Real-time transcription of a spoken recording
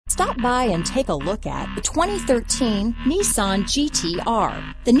Stop by and take a look at the 2013 Nissan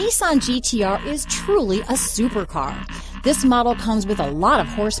GT-R. The Nissan GT-R is truly a supercar. This model comes with a lot of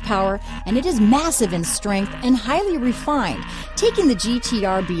horsepower, and it is massive in strength and highly refined, taking the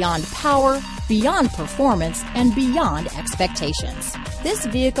GT-R beyond power, beyond performance, and beyond expectations. This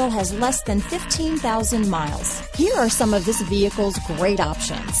vehicle has less than 15,000 miles. Here are some of this vehicle's great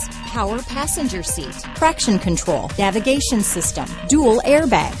options: power passenger seat, traction control, navigation system, dual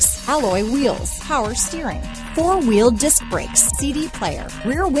airbags, alloy wheels, power steering, four-wheel disc brakes, CD player,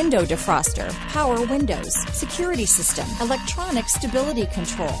 rear window defroster, power windows, security system, electronic stability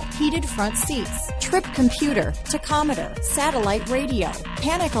control, heated front seats, trip computer, tachometer, satellite radio,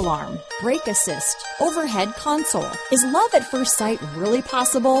 panic alarm, brake assist, overhead console. Is love at first sight really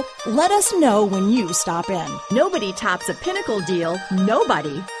possible? Let us know when you stop in. Nobody tops a Pinnacle deal.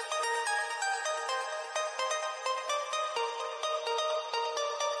 Nobody.